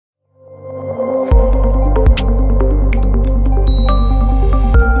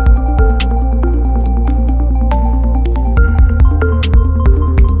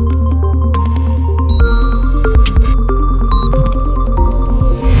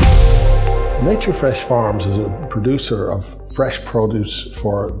Nature Fresh Farms is a producer of fresh produce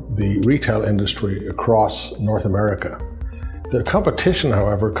for the retail industry across North America. The competition,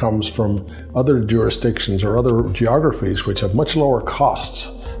 however, comes from other jurisdictions or other geographies which have much lower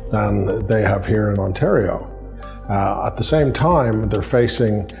costs than they have here in Ontario. At the same time, they're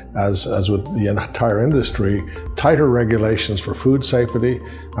facing, as with the entire industry, tighter regulations for food safety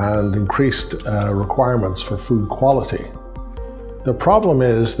and increased requirements for food quality. The problem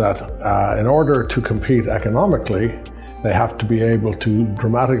is that in order to compete economically, they have to be able to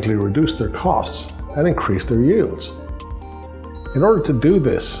dramatically reduce their costs and increase their yields. In order to do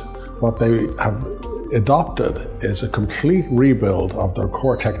this, what they have adopted is a complete rebuild of their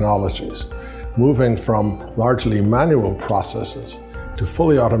core technologies, moving from largely manual processes to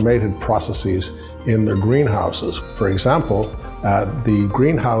fully automated processes in their greenhouses. For example, the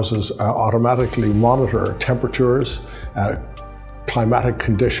greenhouses automatically monitor temperatures, climatic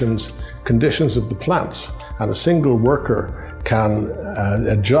conditions of the plants, and a single worker can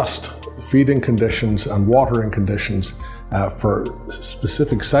adjust feeding conditions and watering conditions for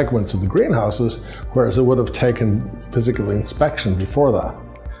specific segments of the greenhouses, whereas it would have taken physical inspection before that.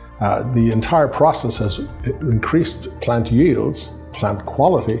 The entire process has increased plant yields, plant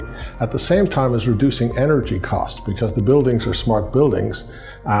quality, at the same time as reducing energy costs, because the buildings are smart buildings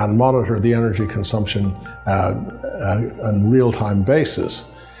and monitor the energy consumption on real-time basis.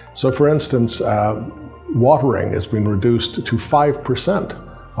 So for instance, watering has been reduced to 5%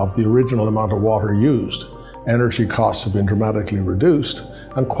 of the original amount of water used. Energy costs have been dramatically reduced,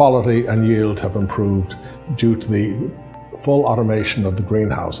 and quality and yield have improved due to the full automation of the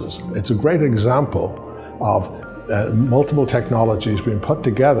greenhouses. It's a great example of multiple technologies being put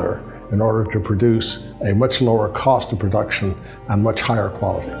together in order to produce a much lower cost of production and much higher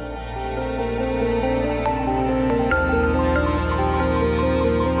quality.